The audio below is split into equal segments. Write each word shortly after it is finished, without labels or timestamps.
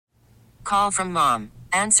call from mom.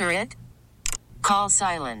 Answer it. Call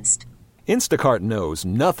silenced. Instacart knows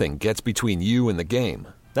nothing gets between you and the game.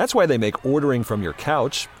 That's why they make ordering from your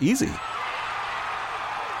couch easy.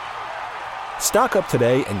 Stock up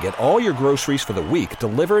today and get all your groceries for the week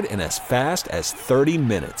delivered in as fast as 30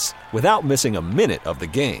 minutes without missing a minute of the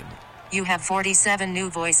game. You have 47 new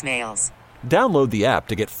voicemails. Download the app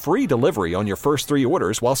to get free delivery on your first 3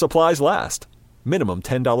 orders while supplies last. Minimum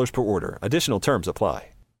 $10 per order. Additional terms apply.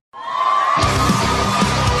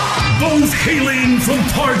 Both hailing from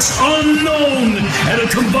parts unknown at a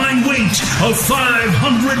combined weight of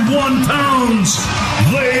 501 pounds.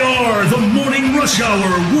 They are the Morning Rush Hour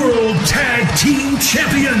World Tag Team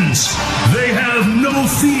Champions. They have no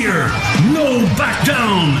fear, no back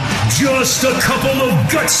down, just a couple of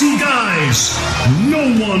gutsy guys. No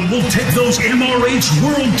one will take those MRH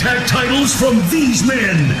World Tag titles from these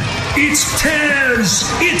men. It's Taz,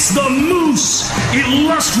 it's the Moose,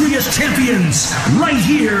 illustrious champions, right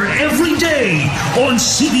here every day on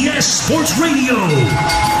CBS Sports Radio.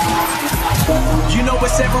 You know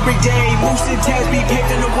it's every day, Moose and Taz be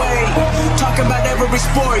paving the way. Talking about every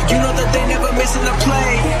sport, you know that they never missing a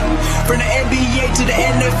play. From the NBA to the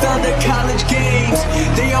NFL, the college games,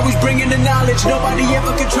 they always bringing the knowledge, nobody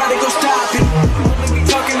ever could try to go stop it. Only me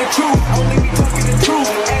talking the truth, only me talking the truth,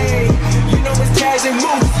 ayy. You know it's Taz and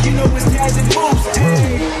Moose, you know it's Taz and Moose,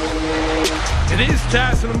 ayy. It is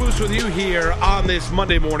Taz and the Moose with you here on this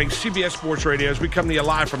Monday morning, CBS Sports Radio, as we come to you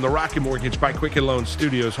live from the Rocky Mortgage by Quicken Loan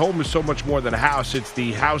Studios. Home is so much more than a house. It's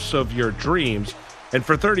the house of your dreams. And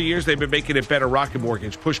for 30 years, they've been making it better. Rocky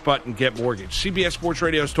Mortgage. Push button, get mortgage. CBS Sports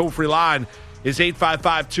Radio's toll-free line is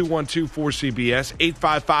 855-212-4CBS,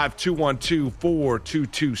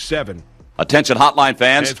 855-212-4227. Attention hotline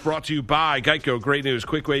fans. And it's brought to you by Geico. Great news.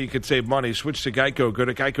 Quick way you could save money. Switch to Geico. Go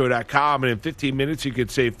to geico.com, and in 15 minutes you could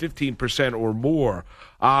save 15% or more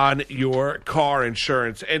on your car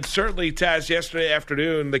insurance. And certainly, Taz, yesterday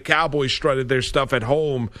afternoon, the Cowboys strutted their stuff at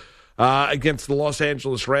home against the Los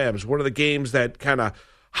Angeles Rams. One of the games that kind of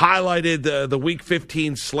highlighted the Week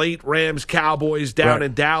 15 slate. Rams-Cowboys down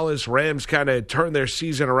in Dallas. Rams kind of turned their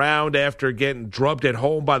season around after getting drubbed at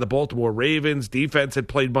home by the Baltimore Ravens. Defense had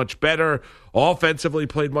played much better. Offensively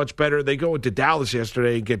played much better. They go into Dallas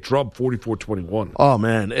yesterday and get drubbed 44-21. Oh,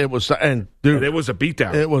 man. It was, and dude. It was a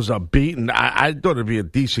beatdown. It was a beating. I thought it'd be a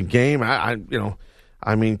decent game.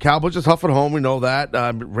 Cowboys are tough at home. We know that.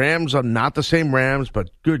 Rams are not the same Rams, but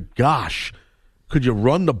good gosh. Could you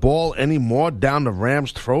run the ball any more down the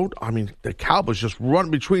Rams' throat? I mean, the Cowboys just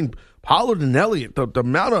run between Pollard and Elliott. The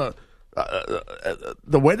amount of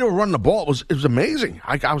the way they were running the ball it was amazing.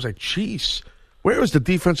 I was like, "Jeez, where is the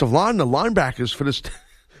defensive line, the linebackers for this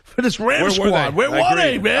Rams squad? Where were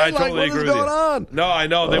they, man? I totally agree with you. What is going on?" No, I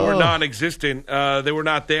know they were non-existent. They were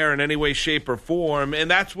not there in any way, shape, or form,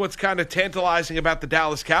 and that's what's kind of tantalizing about the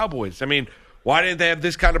Dallas Cowboys. I mean, why didn't they have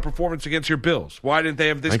this kind of performance against your Bills? Why didn't they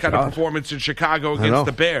have this kind of performance in Chicago against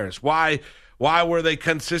the Bears? Why were they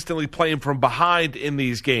consistently playing from behind in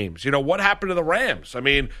these games? You know, what happened to the Rams? I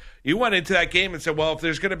mean, you went into that game and said, well, if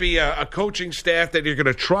there's going to be a coaching staff that you're going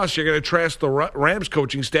to trust the Rams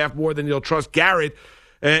coaching staff more than you'll trust Garrett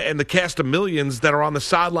and the cast of millions that are on the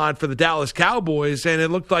sideline for the Dallas Cowboys. And it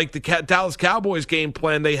looked like the Dallas Cowboys game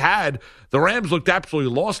plan they had, the Rams looked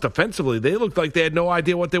absolutely lost offensively. They looked like they had no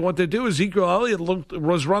idea what they wanted to do. Ezekiel Elliott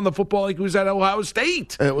was running the football like he was at Ohio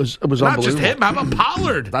State. It was not unbelievable. Just him, how about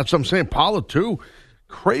Pollard? That's what I'm saying. Pollard, too.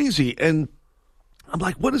 Crazy. And I'm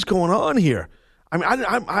like, what is going on here?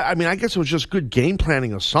 I mean, I guess it was just good game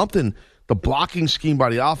planning or something. The blocking scheme by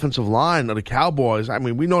the offensive line of the Cowboys. I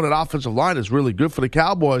mean, we know that offensive line is really good for the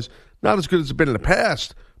Cowboys. Not as good as it's been in the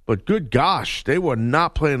past, but good gosh, they were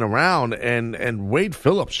not playing around. And Wade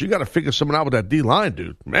Phillips, you got to figure something out with that D-line,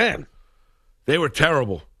 dude. Man. They were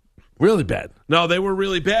terrible. Really bad. No, they were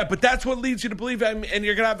really bad. But that's what leads you to believe, and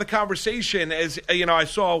you're going to have the conversation. As you know, I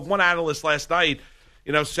saw one analyst last night,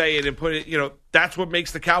 say it and put it, that's what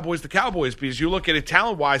makes the Cowboys, because you look at it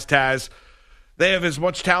talent-wise, Taz, they have as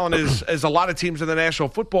much talent as a lot of teams in the National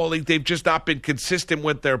Football League. They've just not been consistent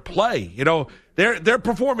with their play. Their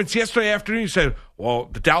performance yesterday afternoon, you said, well,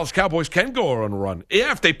 the Dallas Cowboys can go on a run.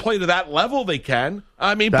 Yeah, if they play to that level, they can.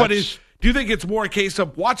 I mean, do you think it's more a case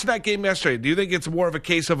of watching that game yesterday? Do you think it's more of a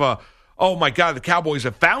case of oh, my God, the Cowboys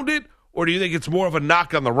have found it? Or do you think it's more of a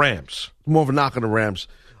knock on the Rams? More of a knock on the Rams.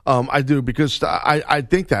 I do, because I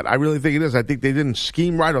think that. I really think it is. I think they didn't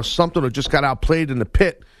scheme right or something, or just got outplayed in the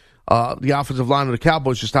pit. The offensive line of the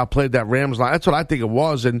Cowboys just outplayed that Rams line. That's what I think it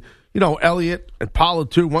was. And, Elliott and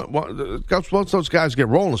Pollard, too. Once those guys get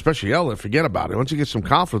rolling, especially Elliott, forget about it. Once you get some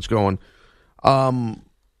confidence going,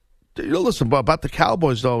 listen, about the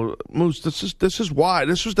Cowboys, though, Moose, this is why.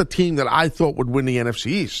 This was the team that I thought would win the NFC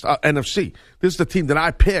East. NFC. This is the team that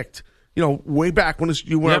I picked, way back when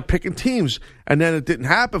you were picking teams. And then it didn't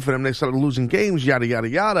happen for them. They started losing games, yada, yada,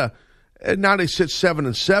 yada. And now they sit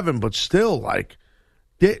 7-7, but still,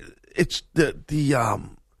 it's the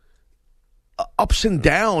ups and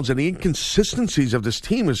downs and the inconsistencies of this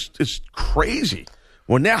team is crazy.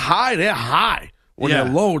 When they're high, they're high. When they're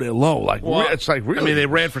low, they're low. It's like really. I mean, they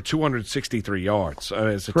ran for 263 yards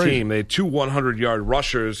as a team. They had 2 100-yard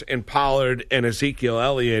rushers in Pollard and Ezekiel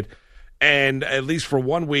Elliott. And at least for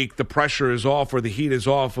 1 week, the pressure is off or the heat is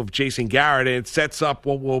off of Jason Garrett. And it sets up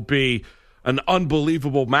what will be an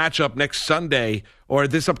unbelievable matchup next Sunday, or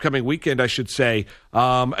this upcoming weekend, I should say,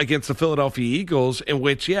 against the Philadelphia Eagles, in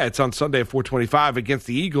which, it's on Sunday at 4:25 against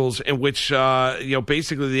the Eagles, in which,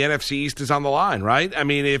 basically the NFC East is on the line, right? I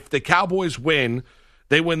mean, if the Cowboys win,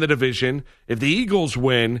 they win the division. If the Eagles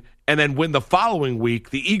win and then win the following week,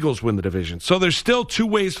 the Eagles win the division. So there's still 2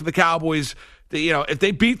 ways for the Cowboys. If they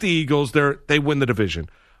beat the Eagles, they win the division.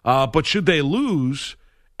 But should they lose,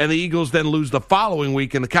 and the Eagles then lose the following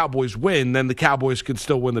week and the Cowboys win, then the Cowboys can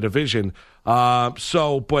still win the division.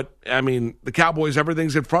 But, I mean, the Cowboys,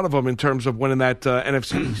 everything's in front of them in terms of winning that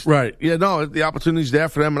NFC East. Right. Yeah, no, the opportunity's there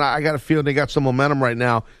for them, and I got a feeling they got some momentum right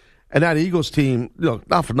now. And that Eagles team,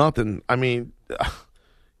 not for nothing, I mean,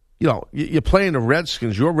 you're playing the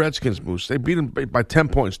Redskins, your Redskins, Moose. They beat them by 10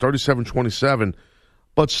 points, 37-27.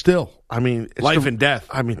 But still, I mean. It's life and death.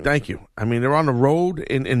 I mean, thank you. I mean, they're on the road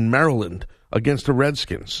in Maryland against the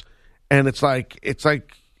Redskins. And it's like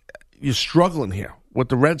you're struggling here with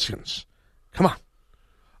the Redskins. Come on.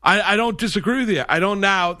 I don't disagree with you. I don't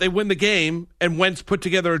now. They win the game, and Wentz put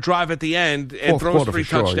together a drive at the end and throws 3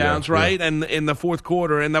 touchdowns, right? Yeah. And in the fourth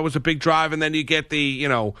quarter, and that was a big drive. And then you get the,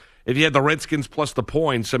 if you had the Redskins plus the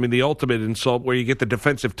points, I mean, the ultimate insult where you get the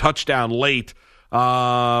defensive touchdown late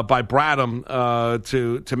by Bradham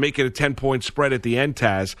to make it a 10-point spread at the end,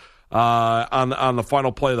 Taz, on the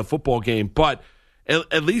final play of the football game. But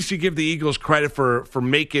at least you give the Eagles credit for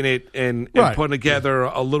making it and putting together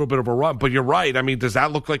a little bit of a run. But you're right. I mean, does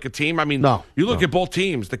that look like a team? I mean, you look at both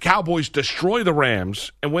teams. The Cowboys destroy the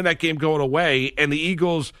Rams and win that game going away, and the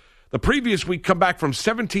Eagles the previous week come back from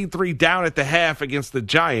 17-3 down at the half against the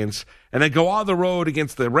Giants, and then go on the road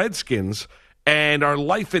against the Redskins and are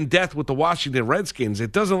life and death with the Washington Redskins.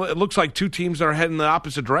 It looks like 2 teams that are heading the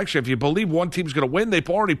opposite direction. If you believe one team's going to win, they've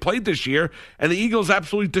already played this year, and the Eagles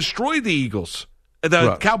absolutely destroyed the Eagles.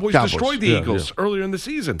 The Cowboys destroyed the Eagles earlier in the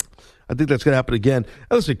season. I think that's going to happen again.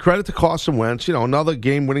 And listen, credit to Carson Wentz. Another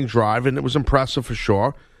game-winning drive, and it was impressive for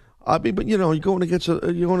sure. But you're going against a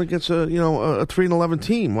 3-11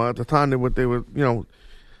 team. Well, at the time they were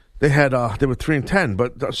 3-10.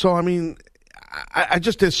 But so I mean, I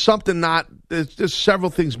just there's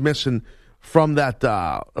several things missing from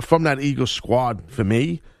that Eagles squad for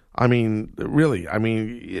me. I mean, really. I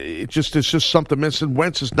mean, it's just something missing.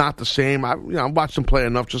 Wentz is not the same. I watched him play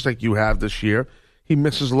enough, just like you have this year. He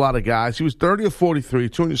misses a lot of guys. He was 30 of 43,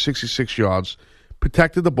 266 yards,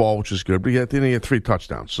 protected the ball, which is good. But then he had 3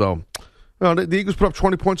 touchdowns. So, the Eagles put up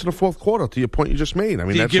 20 points in the fourth quarter. To your point you just made. I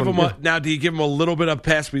mean, do you give them a little bit of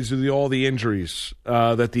pass because of all the injuries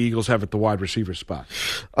that the Eagles have at the wide receiver spot?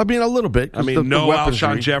 I mean, a little bit. I mean,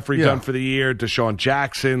 Alshon Jeffrey done for the year. Deshaun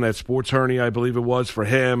Jackson, that sports hernia, I believe it was for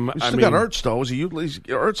him. He still got Ertz though.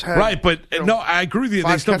 Ertz had right, but I agree with you.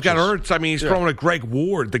 They still got Ertz. I mean, he's throwing a Greg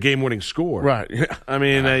Ward, the game-winning score. Right. Yeah. I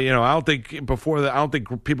mean, I don't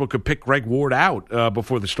think people could pick Greg Ward out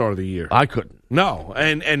before the start of the year. I couldn't. No,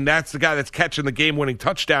 and that's the guy that's catching the game-winning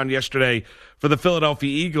touchdown yesterday for the Philadelphia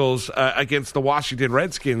Eagles against the Washington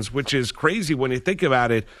Redskins, which is crazy when you think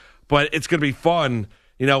about it. But it's going to be fun,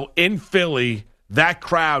 in Philly, that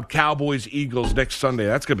crowd, Cowboys, Eagles, next Sunday.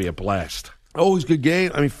 That's going to be a blast. Always good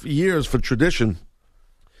game. I mean, for years, for tradition,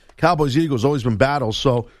 Cowboys, Eagles, always been battles.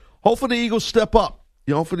 So hopefully the Eagles step up.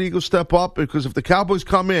 Because if the Cowboys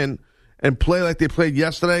come in and play like they played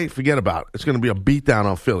yesterday, forget about it. It's going to be a beatdown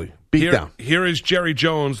on Philly. Here is Jerry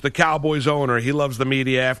Jones, the Cowboys owner. He loves the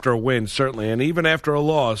media after a win, certainly, and even after a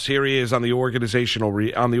loss. Here he is on the organization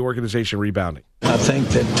rebounding. I think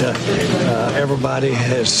that everybody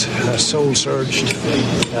has soul searched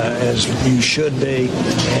as you should be,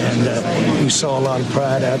 and we saw a lot of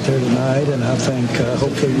pride out there tonight. And I think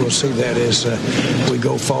hopefully we'll see that as we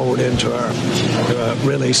go forward into our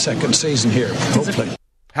really second season here. Hopefully.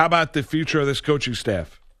 How about the future of this coaching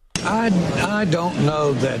staff? I don't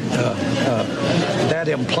know that that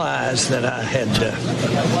implies that I had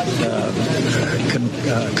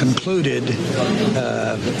concluded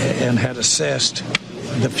and had assessed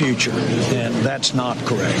the future, and that's not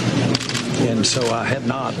correct. And so I had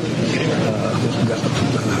not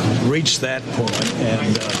reached that point,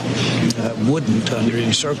 and wouldn't under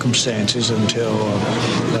any circumstances until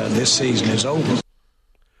this season is over.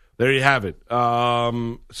 There you have it.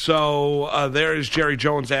 So there is Jerry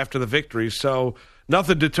Jones after the victory. So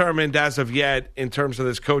nothing determined as of yet in terms of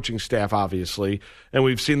this coaching staff, obviously. And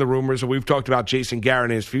we've seen the rumors, and we've talked about Jason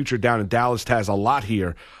Garrett and his future down in Dallas. Taz a lot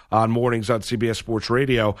here on mornings on CBS Sports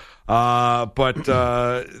Radio. But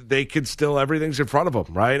they could still, everything's in front of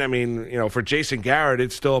them, right? I mean, for Jason Garrett,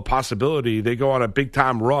 it's still a possibility. They go on a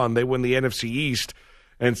big-time run. They win the NFC East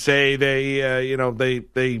and say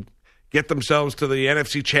they get themselves to the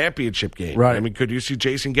NFC Championship game. Right. I mean, could you see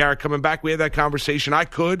Jason Garrett coming back? We had that conversation. I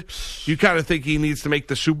could. You kind of think he needs to make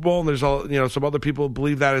the Super Bowl, and there's some other people who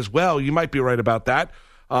believe that as well. You might be right about that.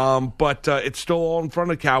 But it's still all in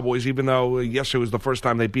front of the Cowboys, even though yesterday was the first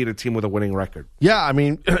time they beat a team with a winning record. Yeah, I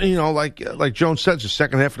mean, like Jones said, the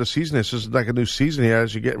second half of the season, this is like a new season here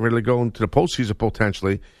as you get ready to go into the postseason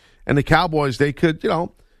potentially. And the Cowboys, they could,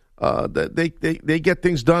 they get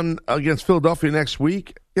things done against Philadelphia next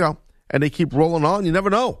week, and they keep rolling on. You never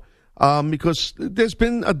know, because there's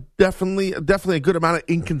been definitely a good amount of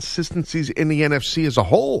inconsistencies in the NFC as a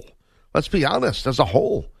whole. Let's be honest, as a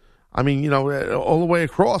whole. I mean, all the way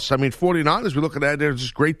across. I mean, 49ers, we're looking at, they're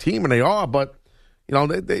just a great team, and they are, but,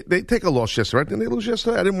 they take a loss yesterday, right? Didn't they lose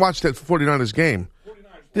yesterday? I didn't watch that 49ers game.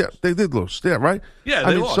 Yeah, they did lose. Yeah, right? Yeah,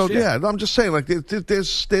 they lost. So, yeah, I'm just saying, like,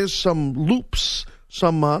 there's some loops,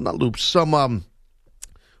 not loops, some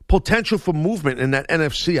potential for movement in that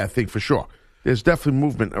NFC, I think, for sure. There's definitely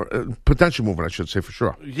movement, potential movement, I should say, for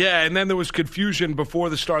sure. Yeah, and then there was confusion before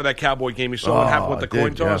the start of that Cowboy game. You saw what happened with the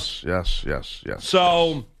coin toss? Yes.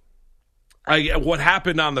 So, what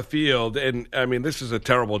happened on the field, and, I mean, this is a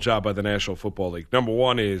terrible job by the National Football League. Number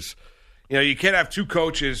one is, you can't have two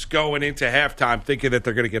coaches going into halftime thinking that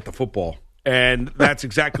they're going to get the football. And that's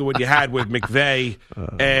exactly what you had with McVay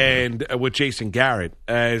and with Jason Garrett,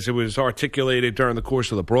 as it was articulated during the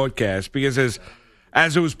course of the broadcast. Because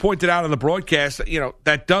as it was pointed out in the broadcast,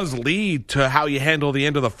 that does lead to how you handle the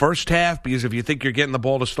end of the first half. Because if you think you're getting the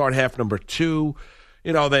ball to start half number two,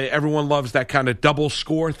 everyone loves that kind of double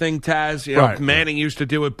score thing, Taz. Right. Manning used to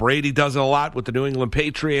do it. Brady does it a lot with the New England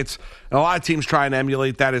Patriots. And a lot of teams try and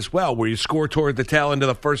emulate that as well, where you score toward the tail end of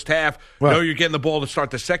the first half, right. know you're getting the ball to start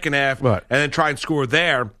the second half, right. and then try and score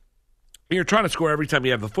there. And you're trying to score every time you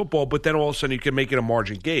have the football, but then all of a sudden you can make it a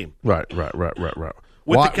margin game. Right.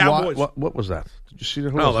 With the Cowboys. What was that? Did you see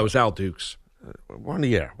that? Oh, that was Al Dukes. We're on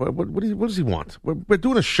the air. What does he want? We're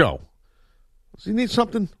doing a show. Does he need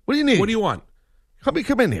something? What do you need? What do you want? Come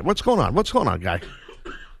in here. What's going on, guy?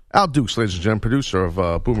 Al Dukes, ladies and gentlemen, producer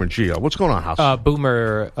of Boomer and Gio. What's going on, House?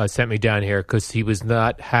 Boomer sent me down here because he was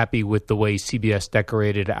not happy with the way CBS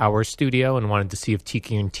decorated our studio and wanted to see if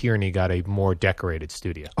Tiki and Tierney got a more decorated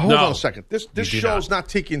studio. Hold on a second. This show's not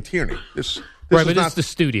Tiki and Tierney. This right, is but it's the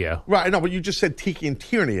studio. Right, no, but you just said Tiki and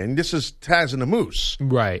Tierney, and this is Taz and the Moose.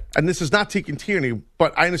 Right. And this is not Tiki and Tierney,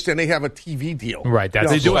 but I understand they have a TV deal. Right,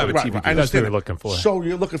 they do have a TV deal. I understand that's what we're looking for. So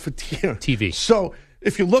you're looking for TV. So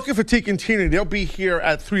if you're looking for Tiki and Tierney, they'll be here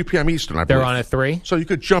at 3 p.m. Eastern, I believe. They're on at 3? So you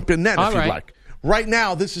could jump in then if you'd like. Right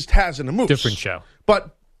now, this is Taz and the Moose. Different show.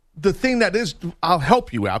 But the thing that is, I'll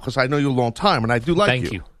help you out because I know you a long time, and I do like you.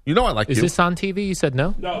 Thank you. You know I like you. Is this on TV? You said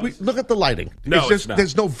no? No. Look at the lighting. No, it's not.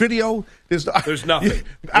 There's no video. There's nothing.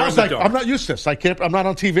 I was like, I'm not used to this. I'm not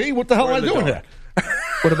on TV. What the hell am I doing here?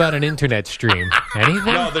 What about an internet stream?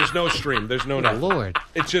 Anything? No, there's no stream. There's no nothing. Lord.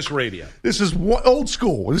 It's just radio. This is old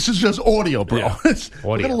school. This is just audio, bro. Yeah.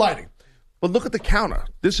 Look at the lighting. But look at the counter.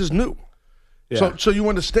 This is new. Yeah. So you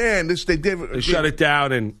understand this? They shut it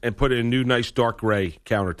down and put in a new, nice dark gray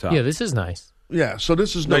countertop. Yeah, this is nice. Yeah. So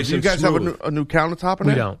this is nice. Nice Do you and guys smooth. have a new countertop in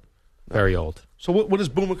We there? don't. Very old. So what is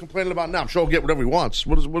Boomer complaining about now? I'm sure he'll get whatever he wants.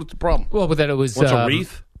 What is the problem? Well, but that it was, What's a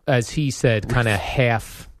wreath? as he said, kind of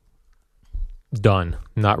half done,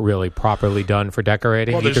 not really properly done for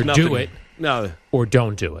decorating. Well, there's Either nothing. do it No, or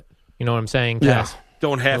don't do it. You know what I'm saying, Yeah. Cass?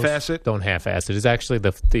 don't half-ass it. Don't half-ass it. Is actually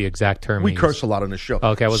the exact term. We he curse used. a lot on this show.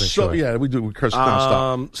 Okay, I wasn't sure. Yeah, we do. We curse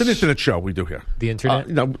nonstop. It's an internet show we do here. The internet?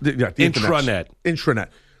 The Intranet. Intranet.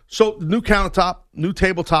 So new countertop, new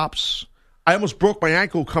tabletops. I almost broke my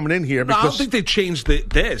ankle coming in here No, I because don't think they changed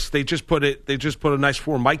this. They just put a nice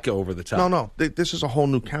Formica over the top. no, this is a whole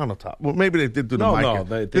new countertop. Well, maybe they did do the No, mica.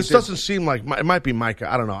 they this did. doesn't seem like it might be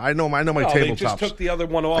mica. I don't know. I know my No, tabletops. they just took the other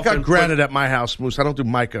one off. I got and granite at my house, Moose. I don't do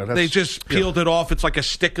mica. They just peeled it off. It's like a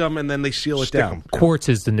stickum, and then they seal it Stick down. 'em. Quartz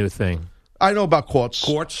is the new thing. I know about quartz.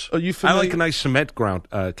 Quartz. Are you I familiar? like a nice cement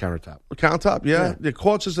countertop. Countertop, yeah. The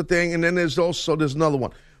quartz is the thing, and then there's another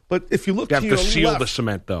one. But if you look You have to to your seal left, the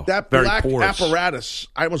cement, though. that Very black porous. apparatus,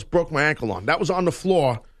 I almost broke my ankle on. That was on the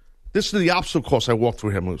floor. This is the obstacle course I walked through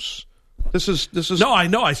here, Moose. This is. No, I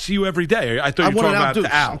know. I see you every day. I thought you were talking about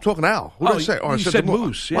the Al. I'm talking Al. What did I say? You I said the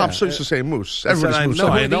Moose. Yeah. Well, I'm so used to saying Moose. I said, Everybody's Moose.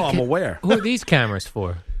 I know. I'm aware. Who are these cameras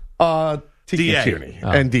for? Tiki DA. Tierney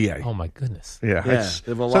and DA. Oh my goodness! Yeah. Yeah, it's-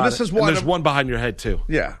 they have a So lot this of- is and why there's one behind your head too.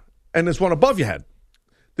 Yeah, and there's one above your head.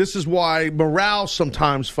 This is why morale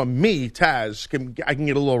sometimes for me, Taz, I can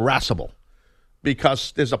get a little irascible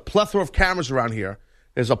because there's a plethora of cameras around here.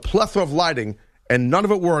 There's a plethora of lighting, and none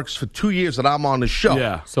of it works for 2 years that I'm on the show.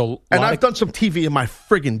 Yeah. So And I've done some TV in my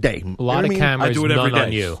friggin' day. a lot of cameras, I do it every none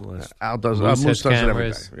day. on you. Al does. Moose Moose has does it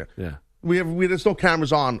every cameras. day. Yeah. There's no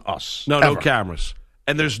cameras on us. No ever. cameras,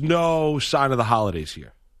 and there's no sign of the holidays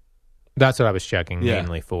here. That's what I was checking Yeah.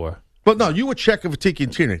 mainly for. But no, you were checking for Tiki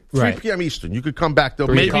and Tierney. 3 Right. p.m. Eastern. You could come back. There'll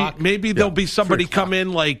Three be o'clock. Maybe there'll be somebody 3 o'clock. come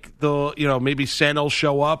in like maybe Santa will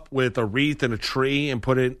show up with a wreath and a tree and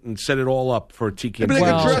put it and set it all up for Tiki. Maybe they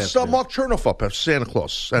and could Tierney. dress Mark Chernoff up as Santa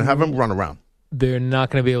Claus and have him run around. They're not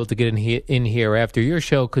going to be able to get in here after your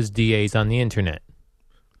show because DA's on the internet.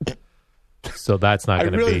 So that's not I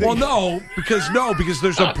going to really be. think- Well, because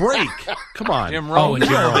there's a break. Come on, Oh, and you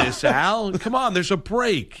Jim know Rome. this, Al. Come on, there's a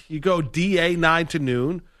break. You go DA 9 to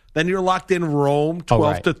noon, then you're locked in Rome 12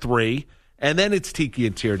 right. to 3, and then it's Tiki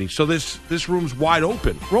and Tierney. So this room's wide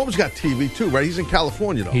open. Rome's got TV too, right? He's in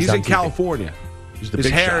California though. He's He's on in TV. California. He's the His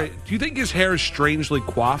big hair. shot. Do you think his hair is strangely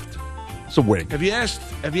coiffed? It's a wig. Have you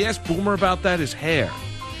asked Boomer about that? His hair.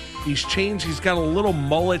 He's changed. He's got a little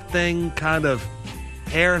mullet thing, kind of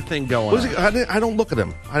hair thing going What is on. it? I don't look at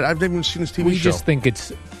him. I've never even seen his TV we show. just think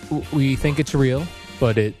it's real,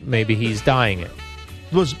 but maybe he's dying it.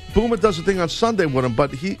 Boomer does a thing on Sunday with him,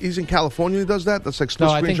 but he's in California. He does that. That's like split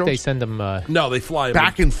No, I screen think they shows. send him. No, they fly him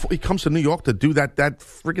Back and he comes to New York to do that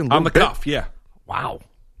freaking on the bit. cuff. Yeah, Wow,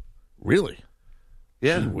 really?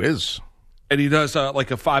 yeah. Gee whiz. And he does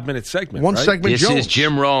like a 5-minute segment. One right? segment. This Jones. is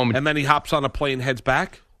Jim Rome. and then he hops on a plane, heads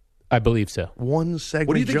back. I believe so. One segment.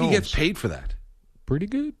 What do you think Jones. he gets paid for that? Pretty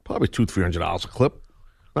good. Probably $200-300 a clip.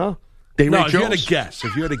 No, Day No, Rate if you had Jones. to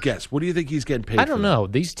guess, what do you think he's getting paid? I don't for know.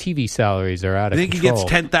 These TV salaries are out That? of I think control. he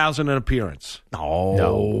gets $10,000 an appearance.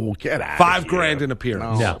 No, get out. $5,000 an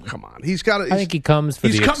appearance. No, No. come on. He's got. I think he comes for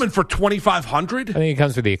He's the. coming for I $2,500. think he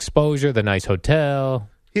comes for the exposure, the nice hotel.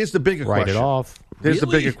 Here's the bigger Write question. it off. Here's the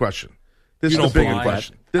Really? bigger question. This You is don't the bigger believe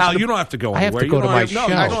question. that. This Al, is the- you don't have to go I have anywhere. to go You to don't my have- no, show.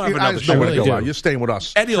 you I don't have I another just show. know where really to go. do. Al. You're staying with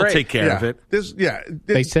us. Eddie will take care yeah. of it.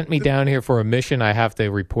 They sent me down here for a mission. I have to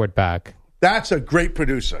report back. That's a great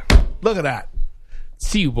producer. Look at that.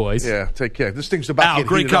 See you, boys. Yeah, take care. This thing's about Al, to get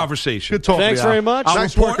great heated up. conversation. Good talking. Thanks to you, Al. very much. I'll,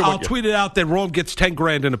 Nice report, working I'll with you. tweet it out that Rome gets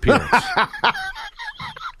 $10,000 an appearance.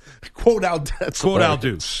 Quote Al. That's Quote Al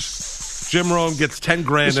hilarious. Dukes. Jim Rome gets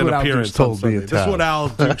 $10,000 This is an what Al appearance. Dukes told on me Sunday. at This is Taz. what Al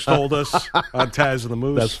Dukes told us on Taz and the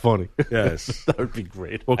Moose. That's funny. Yes. That would be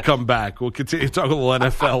great. We'll come back. We'll continue talking a little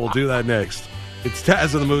NFL. We'll do that next. It's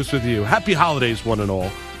Taz and the Moose with you. Happy holidays, one and all.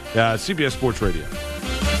 CBS Sports Radio.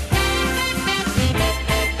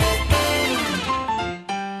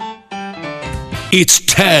 It's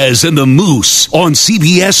Taz and the Moose on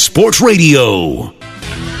CBS Sports Radio.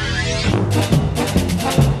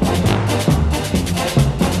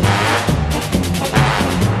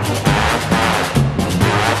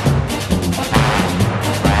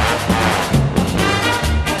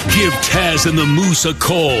 Give Taz and the Moose a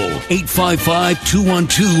call.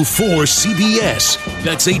 855-212-4CBS.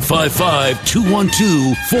 That's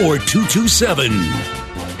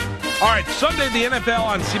 855-212-4227. All right, Sunday the NFL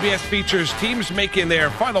on CBS features teams making their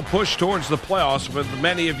final push towards the playoffs, with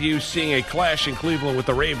many of you seeing a clash in Cleveland with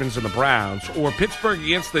the Ravens and the Browns, or Pittsburgh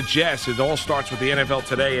against the Jets. It all starts with the NFL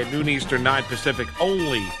today at noon Eastern, 9 Pacific,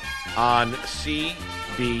 only on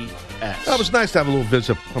CBS. That was nice to have a little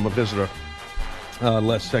visit from a visitor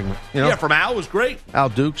last segment. You know? Yeah, from Al was great. Al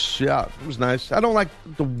Dukes, yeah, it was nice. I don't like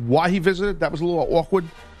why he visited. That was a little awkward.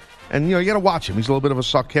 And, you got to watch him. He's a little bit of a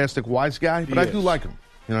sarcastic, wise guy, but I do like him.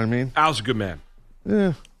 You know what I mean? Al's a good man.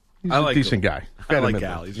 Yeah, he's I a like decent him. guy. I Gotta like admit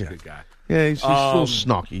Al. that. He's a good guy. Yeah, he's a little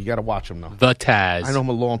snarky. You got to watch him, though. The Taz. I know him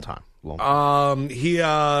a long time. He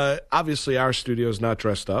obviously our studio's not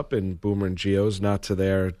dressed up, and Boomer and Gio's not to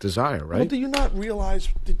their desire, right? Well, do you not realize,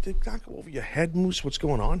 did not go over your head, Moose, what's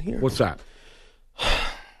going on here? What's that?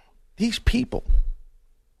 These people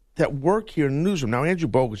that work here in the newsroom. Now, Andrew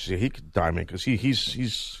Bogus, he could dime in because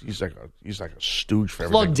he's like a stooge for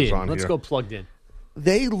everything Plugged that's in. on Let's here. go plugged in.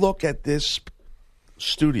 They look at this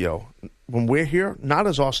studio when we're here not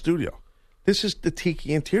as our studio. This is the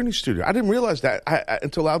Tiki and Tierney studio. I didn't realize that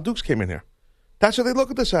until Al Dukes came in here. That's what they look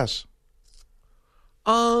at this as.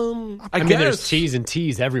 I I mean, guess there's T's and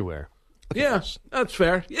T's everywhere. Yeah, that's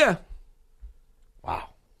fair. Yeah. Wow.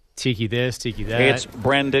 Tiki this, Tiki that. Hey, it's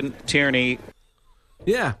Brendan Tierney.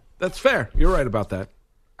 Yeah, that's fair. You're right about that.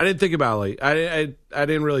 I didn't think about it. I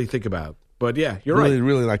didn't really think about it. But yeah, you're really, right.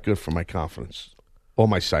 Really not good for my confidence or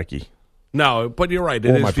my psyche. No, but you're right. It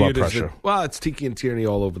Or is my viewed blood as pressure. well, it's Tiki and Tierney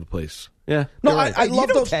all over the place. Yeah. No, you're right. I love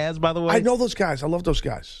those Taz, by the way. I know those guys. I love those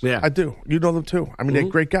guys. Yeah. I do. You know them too. I mean, they're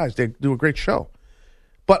great guys. They do a great show.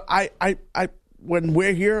 But I when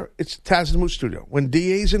we're here, it's Taz and Moose studio. When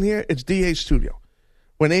DA's in here, it's DA's studio.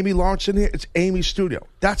 When Amy Lawrence in here, it's Amy's studio.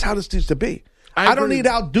 That's how this needs to be. I don't need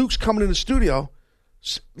Al Dukes coming in the studio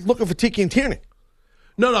looking for Tiki and Tierney.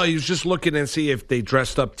 No, he was just looking and see if they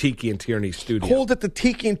dressed up Tiki and Tierney's studio. Called it the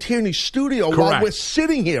Tiki and Tierney studio Correct. while we're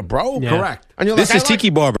sitting here, bro. Yeah. Correct. And you're This like, is Tiki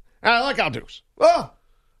Barber. I like Al Dukes. Oh,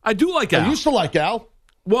 I do like Al. I used to like Al.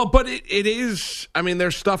 Well, but it is, I mean,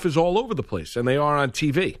 their stuff is all over the place, and they are on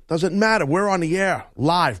TV. Doesn't matter. We're on the air,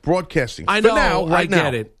 live, broadcasting. I For know, now, right I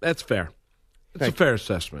get now. it. That's fair. It's a fair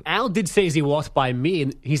assessment. Al did say as he walked by me,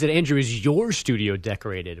 and he said, Andrew, is your studio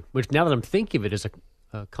decorated? Which now that I'm thinking of it is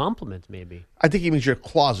a compliment, maybe. I think he means your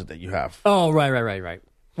closet that you have. Oh, right.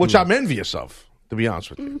 Which I'm envious of, to be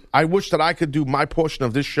honest with you. I wish that I could do my portion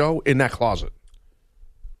of this show in that closet.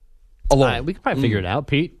 Alone. We could probably figure it out.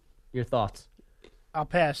 Pete, your thoughts? I'll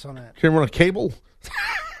pass on that. Can you run a cable?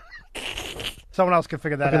 Someone else can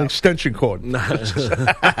figure that Like an out. extension cord. Imagine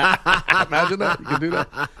that. You can do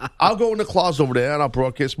that. I'll go in the closet over there and I'll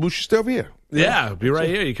broadcast. Moose, you stay over here. Yeah, be right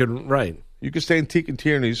here. You can, right. You can stay in Tiki and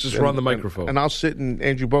Tierney's. Just run the microphone. And I'll sit in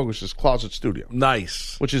Andrew Bogus' closet studio.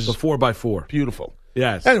 Nice. Which is the 4x4. Beautiful.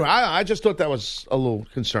 Yes. Anyway, I just thought that was a little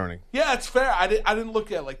concerning. Yeah, it's fair. I didn't look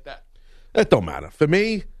at it like that. That don't matter. For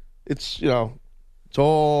me, it's, it's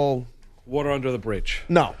all... Water under the bridge.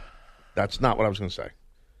 No, that's not what I was going to say.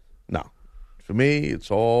 No. For me,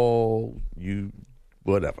 it's all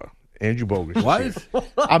whatever. Andrew Bogus. What?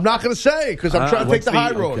 I'm not going to say because I'm trying to take the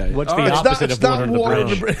high road. Okay. What's the opposite of water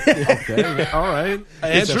under the bridge? Okay. All right.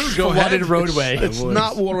 It's a flooded roadway. It's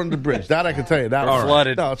not water under the bridge. That I can tell you. That All right.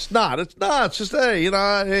 Flooded. No, it's not. It's not. It's just,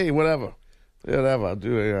 hey, whatever. Whatever. I'll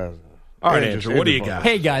do it. All right, Andrew, what do you got?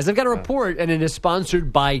 Hey, guys, I've got a report, and it is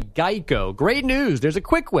sponsored by Geico. Great news. There's a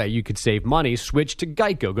quick way you could save money. Switch to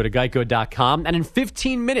Geico. Go to geico.com, and in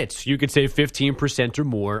 15 minutes, you could save 15% or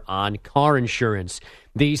more on car insurance.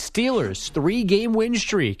 The Steelers' 3-game win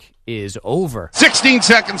streak is over. 16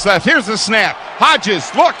 seconds left. Here's the snap.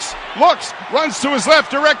 Hodges looks, runs to his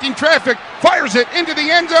left, directing traffic, fires it into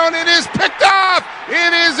the end zone. It is picked off.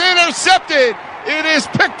 It is intercepted. It is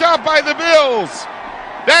picked up by the Bills.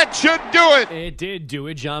 That should do it. It did do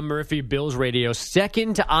it. John Murphy, Bills Radio.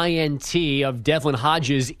 Second INT of Devlin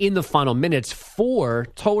Hodges in the final minutes, 4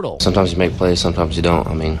 total. Sometimes you make plays, sometimes you don't.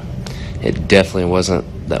 I mean, it definitely wasn't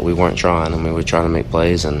that we weren't trying. I mean, we were trying to make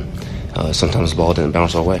plays, and sometimes the ball didn't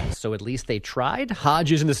bounce our way. So at least they tried.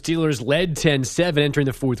 Hodges and the Steelers led 10-7 entering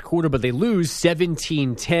the fourth quarter, but they lose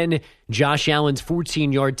 17-10. Josh Allen's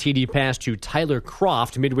 14-yard TD pass to Tyler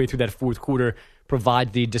Kroft midway through that fourth quarter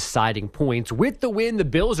provide the deciding points. With the win, the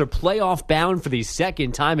Bills are playoff bound for the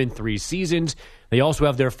second time in 3 seasons. They also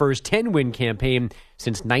have their first 10-win campaign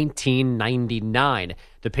since 1999.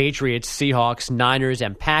 The Patriots, Seahawks, Niners,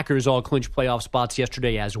 and Packers all clinched playoff spots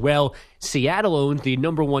yesterday as well. Seattle owns the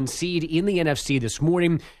number 1 seed in the NFC this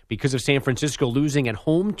morning because of San Francisco losing at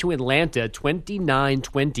home to Atlanta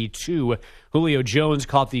 29-22. Julio Jones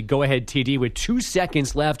caught the go-ahead TD with 2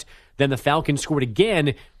 seconds left. Then the Falcons scored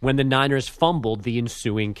again when the Niners fumbled the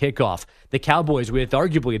ensuing kickoff. The Cowboys, with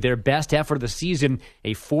arguably their best effort of the season,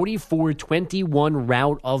 a 44-21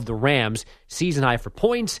 rout of the Rams, season high for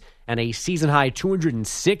points, and a season high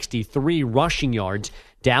 263 rushing yards.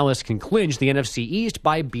 Dallas can clinch the NFC East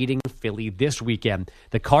by beating Philly this weekend.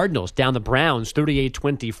 The Cardinals down the Browns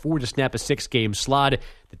 38-24 to snap a 6-game slide.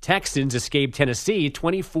 The Texans escaped Tennessee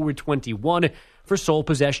 24-21 for sole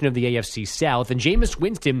possession of the AFC South. And Jameis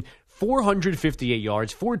Winston 458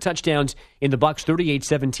 yards, 4 touchdowns in the Bucs'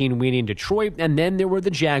 38-17 win in Detroit. And then there were the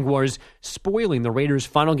Jaguars spoiling the Raiders'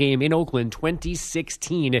 final game in Oakland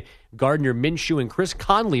 2016. Gardner Minshew and Chris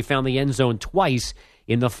Conley found the end zone twice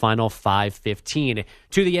in the final 5:15.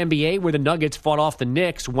 To the NBA, where the Nuggets fought off the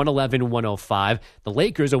Knicks 111-105. The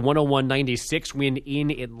Lakers a 101-96 win in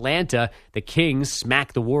Atlanta. The Kings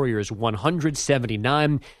smacked the Warriors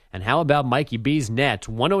 179. And how about Mikey B's Nets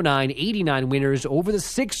 109-89 winners over the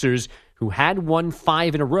Sixers, who had won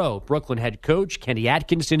 5 in a row. Brooklyn head coach Kenny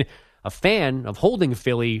Atkinson, a fan of holding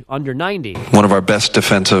Philly under 90. One of our best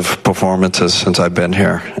defensive performances since I've been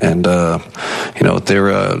here, and they're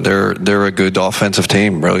a good offensive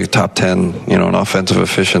team, really top 10, in offensive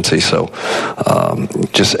efficiency. So,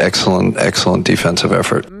 just excellent defensive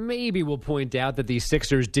effort. maybe we'll point out that the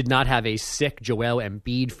Sixers did not have a sick Joel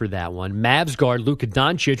Embiid for that one. Mavs guard Luka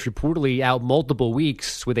Doncic reportedly out multiple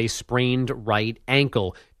weeks with a sprained right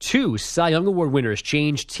ankle. 2 Cy Young Award winners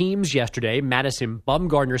changed teams yesterday. Madison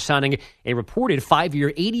Bumgarner signing a reported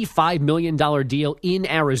 5-year, $85 million deal in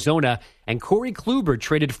Arizona. And Corey Kluber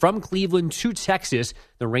traded from Cleveland to Texas.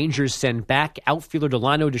 The Rangers send back outfielder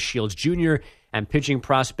Delano DeShields Jr. and pitching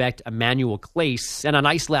prospect Emmanuel Clase. And on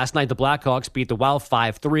ice last night, the Blackhawks beat the Wild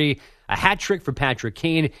 5-3. A hat trick for Patrick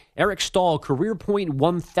Kane. Eric Stahl, career point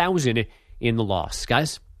 1,000 in the loss.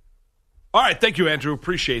 Guys? All right, thank you, Andrew.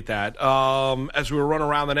 Appreciate that. As we were running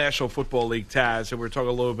around the National Football League, Taz, and we were talking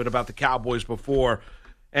a little bit about the Cowboys before,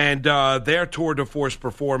 and their tour de force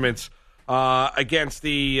performance against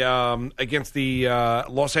the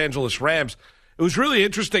Los Angeles Rams. It was really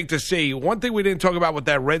interesting to see. One thing we didn't talk about with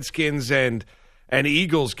that Redskins and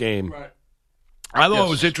Eagles game, right. I thought it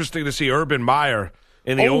was interesting to see Urban Meyer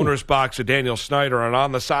in the owner's box of Daniel Snyder and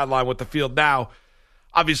on the sideline with the field now.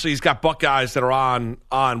 Obviously, he's got Buckeyes that are on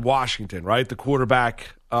Washington, right? The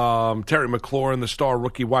quarterback, Terry McLaurin, the star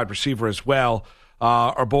rookie wide receiver as well,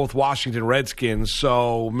 are both Washington Redskins.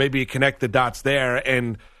 So maybe you connect the dots there.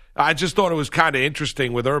 And I just thought it was kind of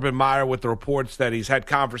interesting with Urban Meyer with the reports that he's had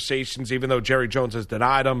conversations, even though Jerry Jones has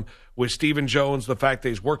denied him, with Stephen Jones, the fact that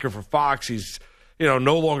he's working for Fox. He's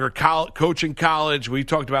no longer coaching college. We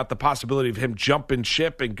talked about the possibility of him jumping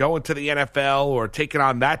ship and going to the NFL or taking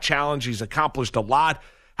on that challenge. He's accomplished a lot,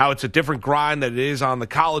 how it's a different grind than it is on the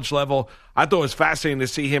college level. I thought it was fascinating to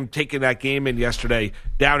see him taking that game in yesterday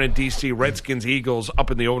down in D.C., Redskins, Eagles,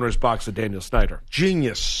 up in the owner's box of Daniel Snyder.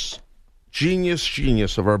 Genius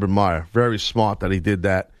of Urban Meyer. Very smart that he did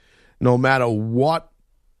that. No matter what,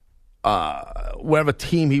 whatever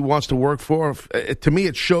team he wants to work for, to me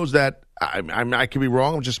it shows that, I could be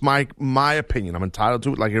wrong, just my opinion. I'm entitled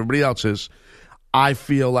to it like everybody else is. I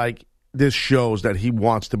feel like this shows that he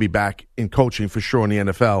wants to be back in coaching for sure in the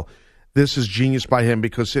NFL. This is genius by him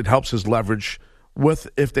because it helps his leverage with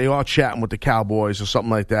if they are chatting with the Cowboys or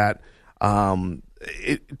something like that.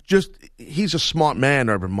 He's a smart man,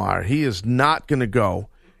 Urban Meyer. He is not going to go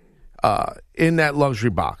in that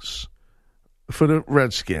luxury box for the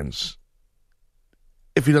Redskins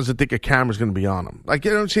if he doesn't think a camera's going to be on him. Like,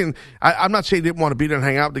 you know what I'm saying? I'm not saying he didn't want to be there and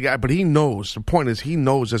hang out with the guy, but he knows. The point is he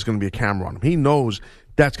knows there's going to be a camera on him. He knows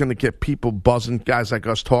that's going to get people buzzing, guys like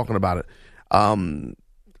us talking about it.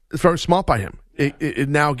 It's very smart by him. It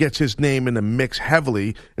now gets his name in the mix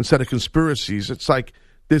heavily instead of conspiracies. It's like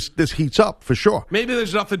this heats up for sure. Maybe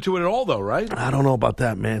there's nothing to it at all, though, right? I don't know about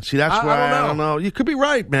that, man. See, that's why I don't know. You could be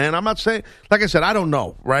right, man. I'm not saying, like I said, I don't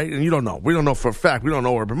know, right? And you don't know. We don't know for a fact. We don't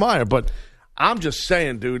know Urban Meyer, but I'm just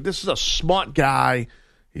saying, dude, this is a smart guy.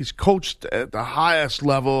 He's coached at the highest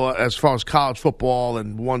level as far as college football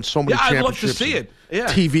and won so many championships. I'd love to see it. Yeah.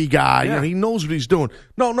 TV guy. Yeah. He knows what he's doing.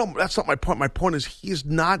 No, that's not my point. My point is he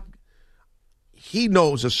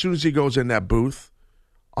knows as soon as he goes in that booth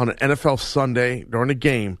on an NFL Sunday during a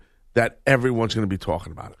game that everyone's going to be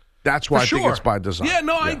talking about it. That's why I think it's by design. Yeah,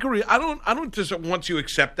 no, I agree. I don't once you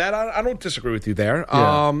accept that, I don't disagree with you there.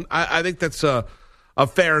 Yeah. I think that's a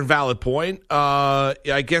fair and valid point.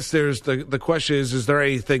 I guess there's the question is there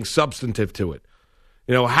anything substantive to it?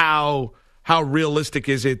 How realistic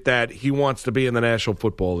is it that he wants to be in the National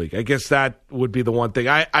Football League? I guess that would be the one thing.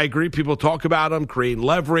 I agree. People talk about him creating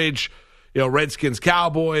leverage. Redskins,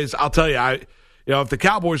 Cowboys. I'll tell you, if the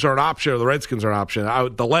Cowboys are an option or the Redskins are an option,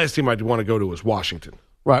 the last team I'd want to go to is Washington.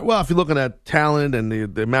 Right. Well, if you're looking at talent and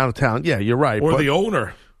the amount of talent, yeah, you're right. Or the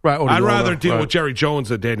owner. Right. I'd rather deal with Jerry Jones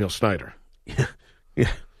than Daniel Snyder. Yeah.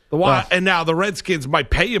 And now the Redskins might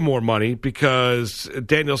pay you more money because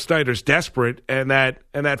Daniel Snyder's desperate, and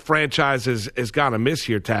that franchise is gone amiss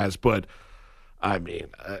here, Taz. But I mean,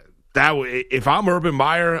 if I'm Urban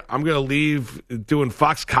Meyer, I'm going to leave doing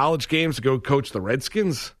Fox College games to go coach the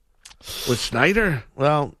Redskins with Snyder.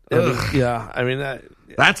 Well,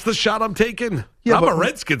 that's the shot I'm taking. Yeah, I'm a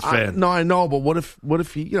Redskins fan. No, I know, but what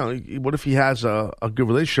if he has a good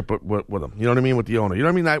relationship with him? You know what I mean, with the owner. You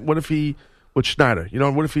know what I mean? What if he with Snyder?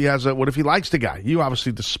 What if he likes the guy? You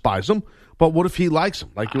obviously despise him, but what if he likes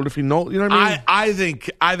him? Like, what if he knows? You know what I mean?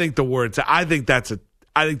 I think that's a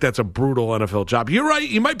brutal NFL job. You're right.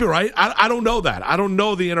 You might be right. I don't know that. I don't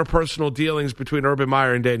know the interpersonal dealings between Urban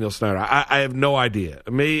Meyer and Daniel Snyder. I have no idea.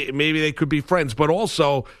 Maybe they could be friends, but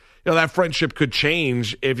also, that friendship could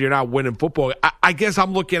change if you're not winning football. I guess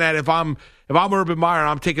I'm looking at if I'm Urban Meyer and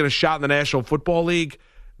I'm taking a shot in the National Football League,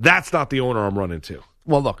 that's not the owner I'm running to.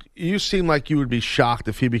 Well, look, you seem like you would be shocked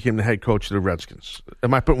if he became the head coach of the Redskins.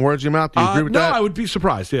 Am I putting words in your mouth? Do you agree with that? No, I would be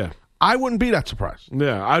surprised, yeah. I wouldn't be that surprised.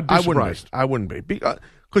 Yeah, I'd be surprised. I wouldn't be.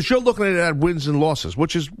 Because you're looking at it at wins and losses,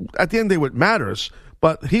 which is, at the end of the day, what matters.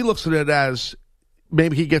 But he looks at it as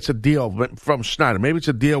maybe he gets a deal from Snyder. Maybe it's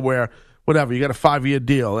a deal where, whatever, you got a 5-year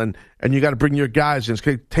deal, and you got to bring your guys in. It's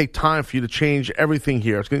going to take time for you to change everything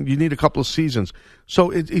here. You need a couple of seasons. So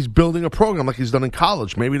he's building a program like he's done in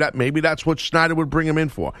college. Maybe that's what Snyder would bring him in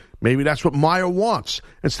for. Maybe that's what Meyer wants.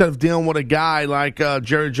 Instead of dealing with a guy like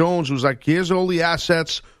Jerry Jones, who's like, here's all the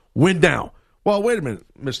assets, win now. Well, wait a minute,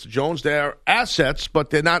 Mr. Jones. They're assets,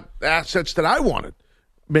 but they're not assets that I wanted.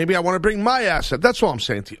 Maybe I want to bring my asset. That's all I'm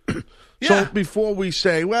saying to you. So before we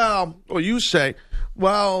say, well, or you say,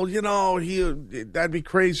 well, that'd be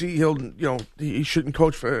crazy. He shouldn't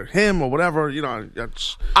coach for him or whatever.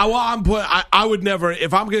 That's. I would never.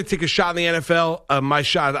 If I'm going to take a shot in the NFL, my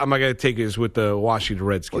shot I'm not going to take is with the Washington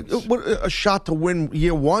Redskins. A shot to win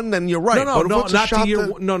year one, then you're right. No, not to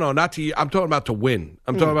year. Not to. I'm talking about to win.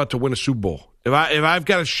 I'm talking about to win a Super Bowl. If I've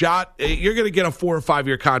got a shot, you're going to get a 4 or 5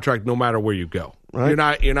 year contract no matter where you go.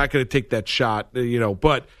 Right. You're not going to take that shot.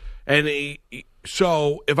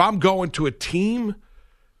 So if I'm going to a team,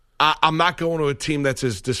 I'm not going to a team that's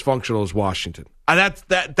as dysfunctional as Washington.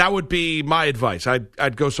 That would be my advice.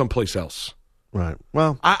 I'd go someplace else. Right.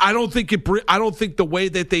 Well, I don't think the way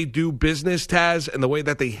that they do business, Taz, and the way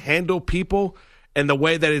that they handle people, and the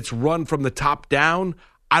way that it's run from the top down,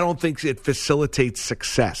 I don't think it facilitates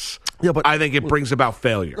success. Yeah, but I think it brings about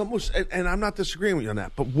failure. And I'm not disagreeing with you on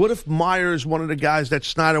that. But what if Meyer is one of the guys that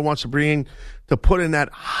Snyder wants to bring in to put in that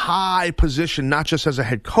high position, not just as a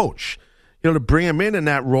head coach, to bring him in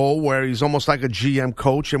that role where he's almost like a GM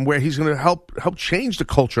coach and where he's going to help change the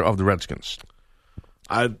culture of the Redskins?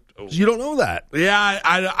 You don't know that. Yeah,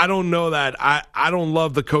 I don't know that. I don't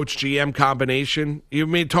love the coach-GM combination. You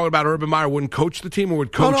mean talking about Urban Meyer wouldn't coach the team or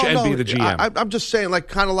would coach and be the GM? I'm just saying,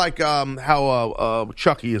 kind of like how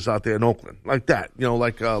Chucky is out there in Oakland. Like that.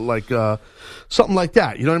 Something like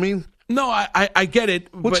that. You know what I mean? No, I get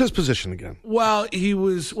it. What's his position again? Well,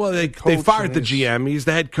 they fired the GM. He's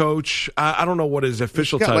the head coach. I don't know what his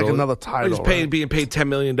official title is. Like another title. He's being paid $10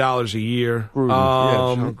 million a year.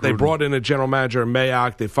 They brought in a general manager,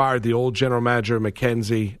 Mayock. They fired the old general manager,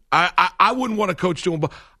 McKenzie. I wouldn't want to coach to him.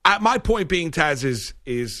 But my point being, Taz,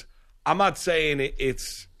 is I'm not saying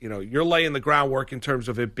it's, you're laying the groundwork in terms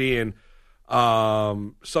of it being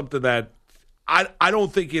something that I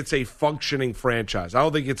don't think it's a functioning franchise. I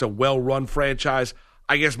don't think it's a well-run franchise.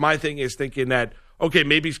 I guess my thing is thinking that, okay,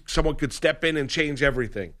 maybe someone could step in and change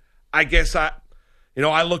everything. I guess I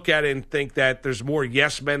look at it and think that there's more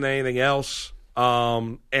yes men than anything else.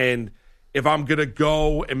 And if I'm going to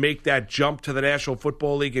go and make that jump to the National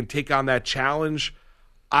Football League and take on that challenge,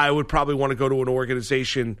 I would probably want to go to an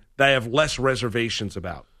organization that I have less reservations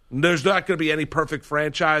about. There's not going to be any perfect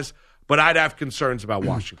franchise, but I'd have concerns about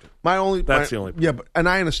Washington. That's the only point. Yeah, and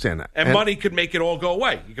I understand that. And money could make it all go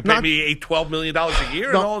away. You could pay me $12 million a year,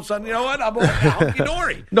 and all of a sudden, you know what? I'm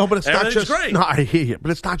hunky-dory. No, but it's not just. Great. No, I hear you.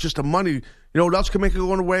 But it's not just the money. You know what else can make it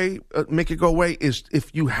go away? Is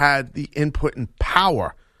if you had the input and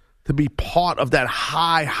power to be part of that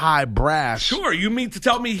high brass. Sure. You mean to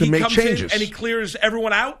tell me he comes in and he clears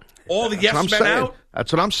everyone out? All the yes men out?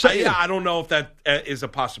 That's what I'm saying. I don't know if that is a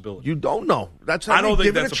possibility. You don't know. I don't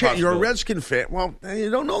think that's a possibility. You're a Redskin fan. Well, you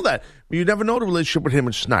don't know that. You never know the relationship with him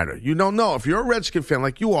and Snyder. You don't know. If you're a Redskin fan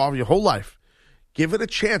like you are your whole life, give it a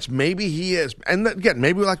chance. Maybe he is. And again,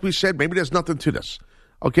 maybe like we said, maybe there's nothing to this.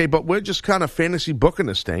 Okay, but we're just kind of fantasy booking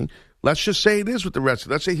this thing. Let's just say it is with the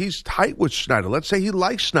Redskins. Let's say he's tight with Snyder. Let's say he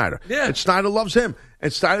likes Snyder. Yeah. And Snyder loves him.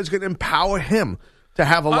 And Snyder's going to empower him to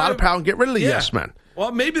have a lot of power and get rid of the yes men.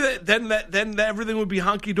 Well, maybe then everything would be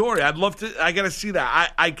hunky dory. I'd love to. I got to see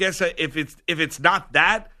that. I guess if it's not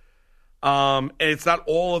that, and it's not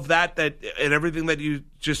all of that and everything that you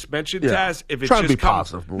just mentioned, Taz. If it's trying just to be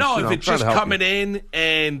positive, Bruce, if it's just coming in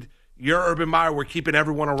and you're Urban Meyer, we're keeping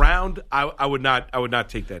everyone around. I would not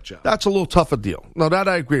take that job. That's a little tougher deal. No, that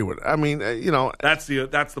I agree with. I mean, that's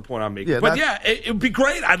the point I'm making. But it would be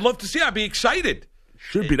great. I'd love to see. I'd be excited.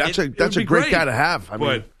 Should be. That's a great guy to have. I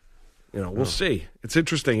mean. We'll see. It's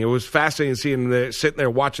interesting. It was fascinating seeing sitting there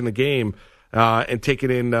watching the game and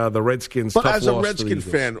taking in the Redskins' tough loss. As a Redskin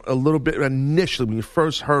fan, a little bit initially when you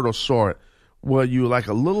first heard or saw it, were you like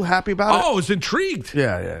a little happy about it? Oh, I was intrigued.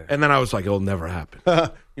 Yeah. And then I was like, it'll never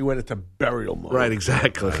happen. You went into burial mode. Right,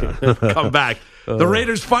 exactly. Come back. The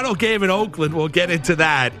Raiders' final game in Oakland. We'll get into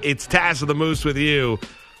that. It's Taz and the Moose with you.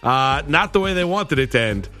 Not the way they wanted it to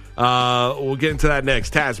end. We'll get into that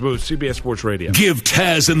next. Taz Moose, CBS Sports Radio. Give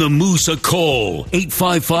Taz and the Moose a call.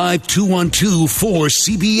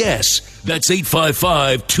 855-212-4CBS. That's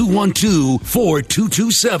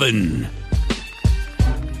 855-212-4227.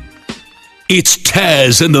 It's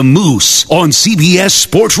Taz and the Moose on CBS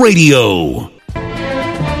Sports Radio.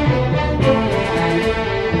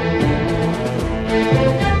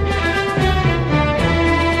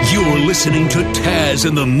 You're listening to Taz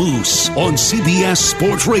and the Moose on CBS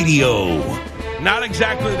Sports Radio. Not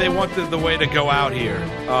exactly they wanted the way to go out here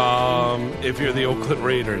if you're the Oakland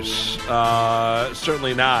Raiders.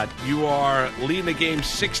 Certainly not. You are leading the game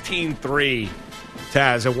 16-3,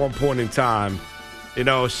 Taz, at one point in time.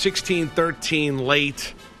 16-13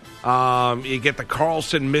 late. You get the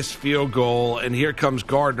Carlson missed field goal, and here comes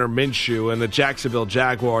Gardner Minshew and the Jacksonville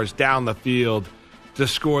Jaguars down the field to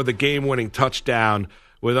score the game-winning touchdown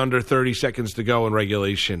with under 30 seconds to go in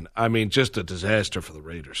regulation. I mean, just a disaster for the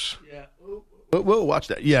Raiders. Yeah, we'll watch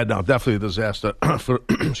that. Yeah, no, definitely a disaster for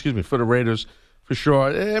the Raiders, for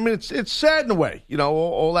sure. I mean, it's sad in a way.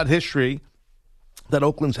 All that history that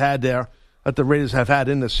Oakland's had there, that the Raiders have had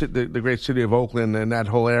in the great city of Oakland and that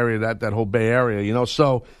whole area, that whole Bay Area,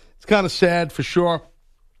 so it's kind of sad for sure.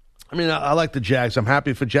 I mean, I like the Jags. I'm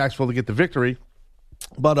happy for Jacksonville to get the victory.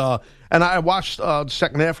 But and I watched the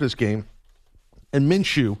second half of this game, and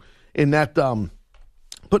Minshew in that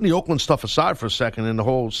putting the Oakland stuff aside for a second and the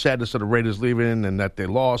whole sadness of the Raiders leaving and that they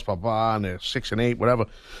lost, and they're 6-8, whatever.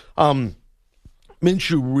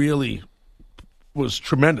 Minshew really was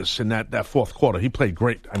tremendous in that fourth quarter. He played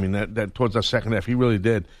great. I mean, that towards that second half, he really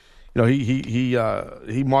did. He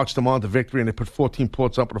marched them on to victory, and they put 14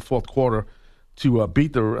 points up in the fourth quarter to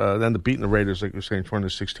beat beating the Raiders, like you're saying,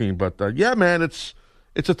 20-16. But yeah, man, it's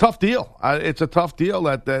a tough deal. It's a tough deal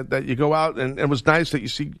that you go out, and it was nice that you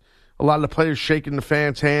see a lot of the players shaking the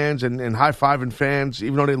fans' hands and high-fiving fans,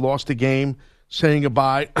 even though they lost the game, saying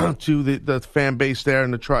goodbye to the fan base there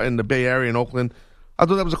in the Bay Area in Oakland. I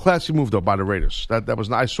thought that was a classy move, though, by the Raiders. That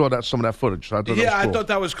was. I saw some of that footage. So I thought that was cool. I thought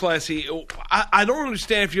that was classy. I don't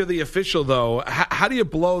understand if you're the official, though. How do you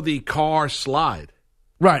blow the car slide?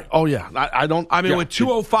 Right. Oh, yeah. I don't. I mean, with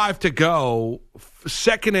 2:05 to go,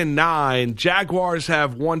 2nd and 9, Jaguars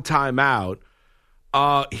have one timeout.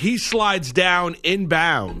 He slides down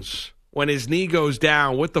inbounds when his knee goes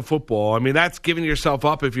down with the football. I mean, that's giving yourself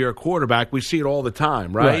up if you're a quarterback. We see it all the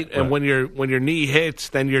time, right? And when your knee hits,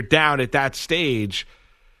 then you're down at that stage.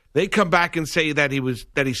 They come back and say that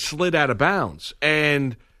he slid out of bounds,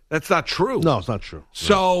 and that's not true. No, it's not true.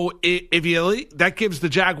 So that gives the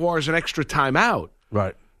Jaguars an extra timeout.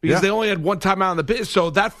 Right. Because they only had one timeout in the bit. So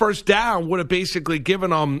that first down would have basically given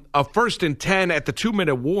them a 1st and 10 at the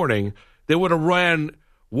 2-minute warning. They would have ran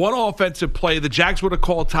one offensive play. The Jags would have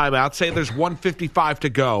called timeout. Say there's 1:55 to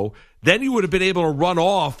go. Then you would have been able to run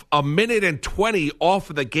off 1:20 minutes off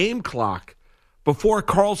of the game clock before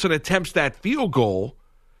Carlson attempts that field goal.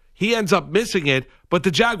 He ends up missing it, but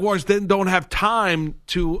the Jaguars then don't have time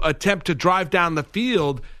to attempt to drive down the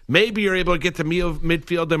field. Maybe you're able to get to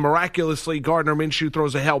midfield, and miraculously Gardner Minshew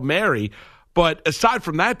throws a Hail Mary. But aside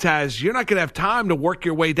from that, Taz, you're not going to have time to work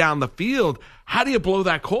your way down the field. How do you blow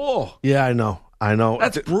that call? Yeah, I know.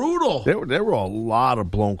 That's brutal. There were a lot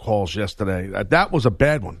of blown calls yesterday. That was a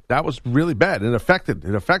bad one. That was really bad. It affected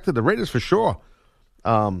the Raiders for sure.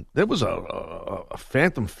 There was a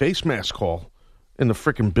phantom face mask call in the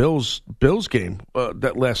freaking Bills game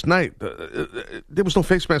that last night. There was no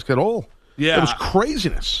face mask at all. Yeah, it was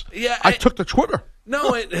craziness. Yeah, I took to Twitter.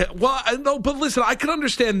 No, but listen, I can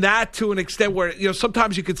understand that to an extent where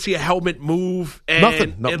sometimes you could see a helmet move. And,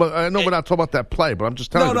 nothing. No, but I know we're not talking about that play, but I'm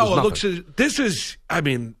just telling you.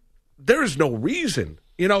 There is no reason.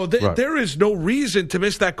 There is no reason to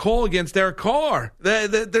miss that call against Derek Carr.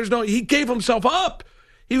 He gave himself up.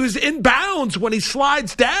 He was in bounds when he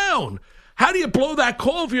slides down. How do you blow that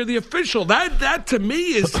call if you're the official? That to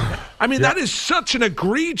me is, that is such an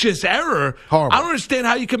egregious error. Horrible. I don't understand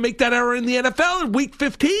how you can make that error in the NFL in Week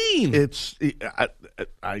 15.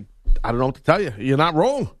 I don't know what to tell you. You're not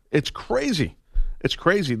wrong. It's crazy. It's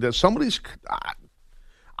crazy. There's some of these.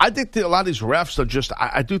 I think that a lot of these refs are just.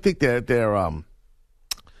 I do think they're dealing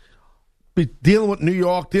with New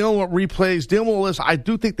York, dealing with replays, dealing with all this. I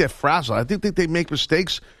do think they're frazzled. I do think they make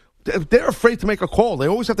mistakes. They're afraid to make a call. They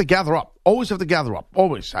always have to gather up.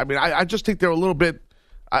 Always. I mean, I just think they're a little bit.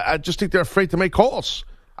 I just think they're afraid to make calls.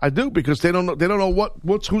 I do, because they don't know. They don't know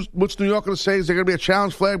what's New York going to say. Is there going to be a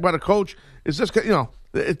challenge flag by the coach? Is this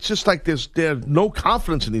It's just like there's no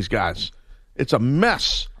confidence in these guys. It's a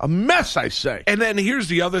mess. A mess, I say. And then here's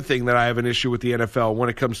the other thing that I have an issue with the NFL when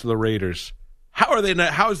it comes to the Raiders. How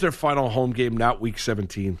is their final home game not Week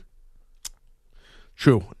 17?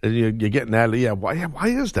 True. And you're getting that. Yeah. Why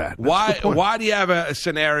is that? Why do you have a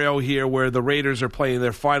scenario here where the Raiders are playing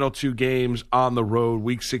their final 2 games on the road,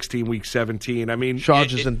 Week 16, Week 17? I mean,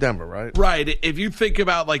 Chargers in Denver, right? Right. If you think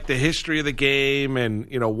about like the history of the game and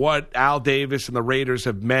what Al Davis and the Raiders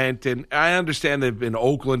have meant, and I understand they've been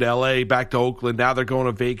Oakland, L.A., back to Oakland. Now they're going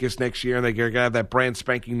to Vegas next year, and they're going to have that brand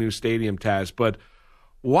spanking new stadium, Taz. But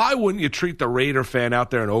why wouldn't you treat the Raider fan out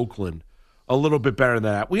there in Oakland a little bit better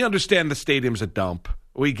than that? We understand the stadium's a dump.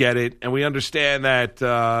 We get it, and we understand that,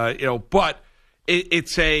 but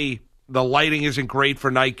the lighting isn't great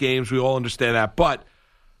for night games. We all understand that. But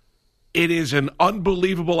it is an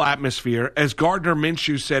unbelievable atmosphere. As Gardner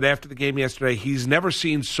Minshew said after the game yesterday, he's never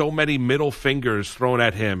seen so many middle fingers thrown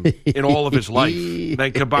at him in all of his life.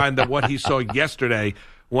 Then combined to what he saw yesterday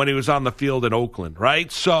when he was on the field in Oakland,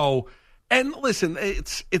 right? So... And listen,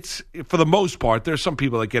 it's for the most part, there's some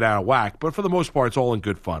people that get out of whack, but for the most part, it's all in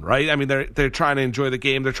good fun, right? I mean, they're trying to enjoy the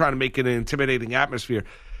game. They're trying to make it an intimidating atmosphere.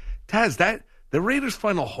 Taz, the Raiders'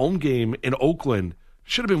 final home game in Oakland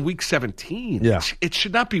should have been Week 17. Yeah. It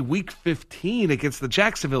should not be Week 15 against the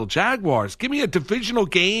Jacksonville Jaguars. Give me a divisional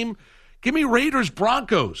game. Give me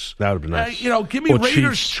Raiders-Broncos. That would be nice. Give me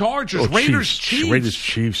Raiders-Chargers, Raiders-Chiefs.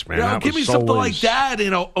 Raiders-Chiefs, man. Give me something like that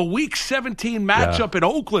in a Week 17 matchup in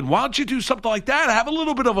Oakland. Why don't you do something like that? Have a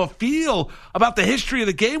little bit of a feel about the history of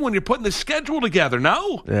the game when you're putting the schedule together,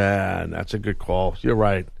 no? Yeah, that's a good call. You're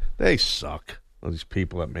right. They suck, these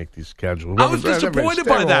people that make these schedules. I was disappointed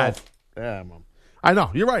by that. Yeah, I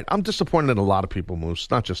know. You're right. I'm disappointed in a lot of people,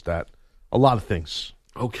 Moose. Not just that. A lot of things.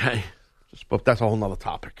 Okay. But that's a whole nother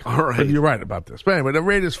topic. All right. But you're right about this. But anyway, the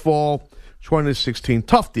Raiders fall 20-16.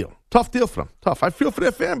 Tough deal. Tough deal for them. Tough. I feel for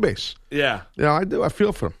their fan base. Yeah. I do. I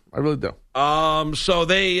feel for them. I really do. So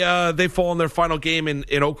they fall in their final game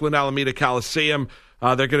in Oakland Alameda Coliseum.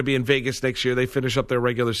 They're going to be in Vegas next year. They finish up their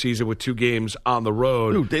regular season with 2 games on the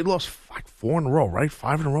road. Dude, they lost like 4 in a row, right?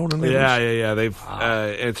 5 in a row. Yeah. They've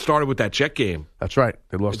it started with that Jet game. That's right.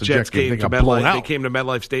 They lost the Jets Jet game. They got blown out. They came to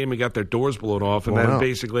MetLife Stadium and got their doors blown off, and then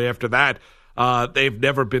basically after that, they've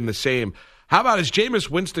never been the same. How about has Jameis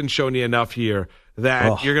Winston shown you enough here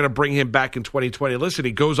that you're going to bring him back in 2020? Listen,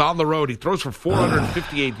 he goes on the road. He throws for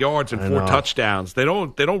 458 yards and 4 touchdowns. They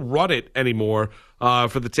don't run it anymore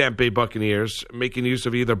for the Tampa Bay Buccaneers, making use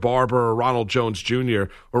of either Barber or Ronald Jones Jr.,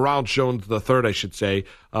 or Ronald Jones III, I should say,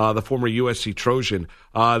 the former USC Trojan.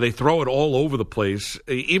 They throw it all over the place,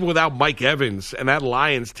 even without Mike Evans, and that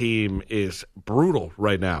Lions team is brutal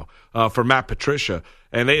right now for Matt Patricia.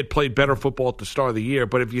 And they had played better football at the start of the year.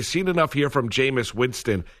 But if you've seen enough here from Jameis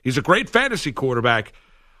Winston, he's a great fantasy quarterback.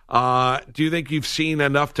 Do you think you've seen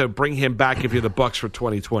enough to bring him back if you're the Bucs for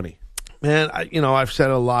 2020? Man, I've said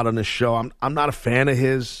a lot on this show. I'm not a fan of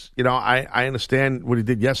his. I understand what he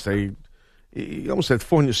did yesterday. He almost had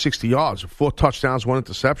 460 yards, 4 touchdowns, 1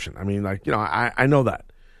 interception. I mean, I know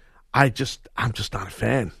that. I'm just not a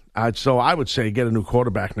fan. So I would say get a new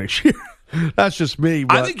quarterback next year. That's just me.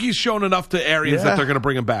 But I think he's shown enough to Arians that they're going to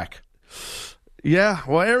bring him back. Yeah,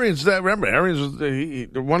 well, Arians. Remember, Arians was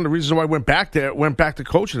one of the reasons why I went back to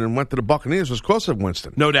coaching and went to the Buccaneers was because of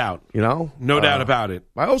Winston. No doubt. No doubt about it.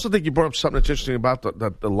 I also think you brought up something that's interesting about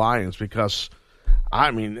the Lions because,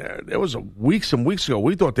 I mean, there was weeks and weeks ago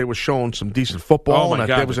we thought they were showing some decent football and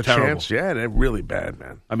that there was a chance. Yeah, they're really bad,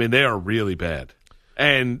 man. I mean, they are really bad.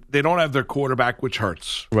 And they don't have their quarterback, which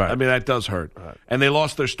hurts. Right. I mean, that does hurt. Right. And they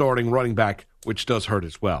lost their starting running back, which does hurt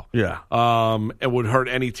as well. Yeah. It would hurt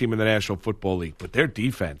any team in the National Football League. But their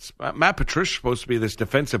defense, Matt Patricia is supposed to be this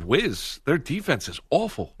defensive whiz. Their defense is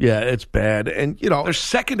awful. Yeah, it's bad. And, their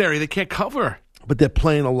secondary, they can't cover. But they're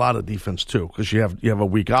playing a lot of defense, too, because you have a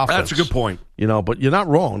weak offense. That's a good point. But you're not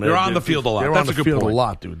wrong. They're on the field a lot. They're That's on the field a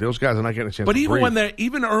lot, dude. Those guys are not getting a chance but to even breathe. when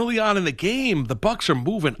even early on in the game, the Bucs are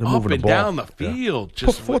moving up and down the field. Yeah.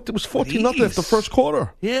 It was 14-0 after the first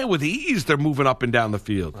quarter. Yeah, with ease, they're moving up and down the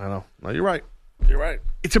field. I know. No, you're right. You're right.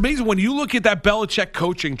 It's amazing when you look at that Belichick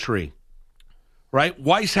coaching tree, right?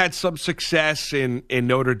 Weiss had some success in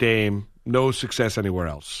Notre Dame, no success anywhere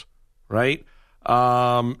else, right?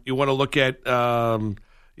 You want to look at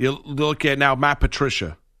now Matt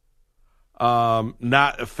Patricia,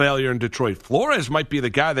 not a failure in Detroit. Flores might be the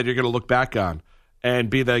guy that you're going to look back on and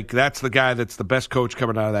be like, that's the guy that's the best coach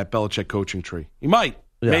coming out of that Belichick coaching tree. He might,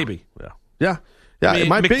 maybe. Yeah. I mean, it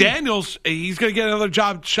might McDaniels, he's going to get another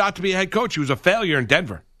shot to be a head coach. He was a failure in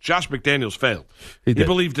Denver. Josh McDaniels failed. He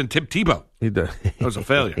believed in Tim Tebow. He did. That was a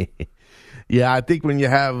failure. Yeah, I think when you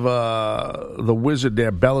have the wizard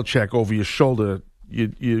there, Belichick, over your shoulder,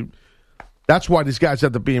 That's why these guys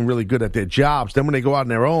end up being really good at their jobs. Then when they go out on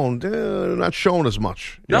their own, they're not showing as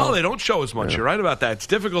much. No, they don't show as much. Yeah. You're right about that. It's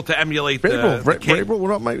difficult to emulate Vrabel,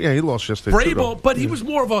 what up, mate? Yeah, he lost yesterday. Vrabel, but he was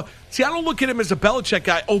more of a... See, I don't look at him as a Belichick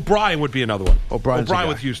guy. O'Brien would be another one. O'Brien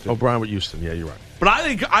with Houston. O'Brien with Houston. Yeah, you're right. But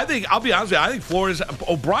I think, I'll be honest with you, I think Flores,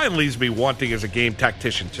 O'Brien leaves me wanting as a game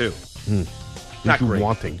tactician, too. Not great.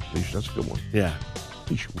 Wanting. That's a good one. Yeah.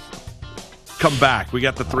 Come back. We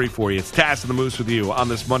got the 3 for you. It's Taz and the Moose with you on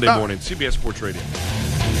this Monday morning, CBS Sports Radio.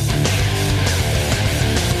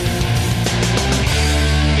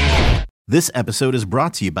 This episode is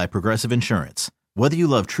brought to you by Progressive Insurance. Whether you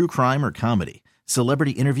love true crime or comedy,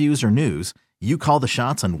 celebrity interviews or news, you call the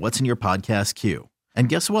shots on what's in your podcast queue. And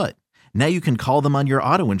guess what? Now you can call them on your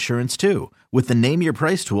auto insurance, too, with the Name Your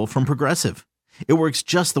Price tool from Progressive. It works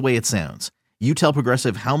just the way it sounds. You tell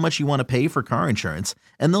Progressive how much you want to pay for car insurance,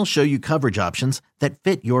 and they'll show you coverage options that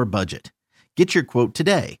fit your budget. Get your quote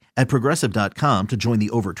today at Progressive.com to join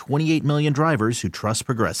the over 28 million drivers who trust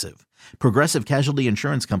Progressive. Progressive Casualty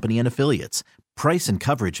Insurance Company and Affiliates. Price and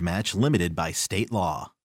coverage match limited by state law.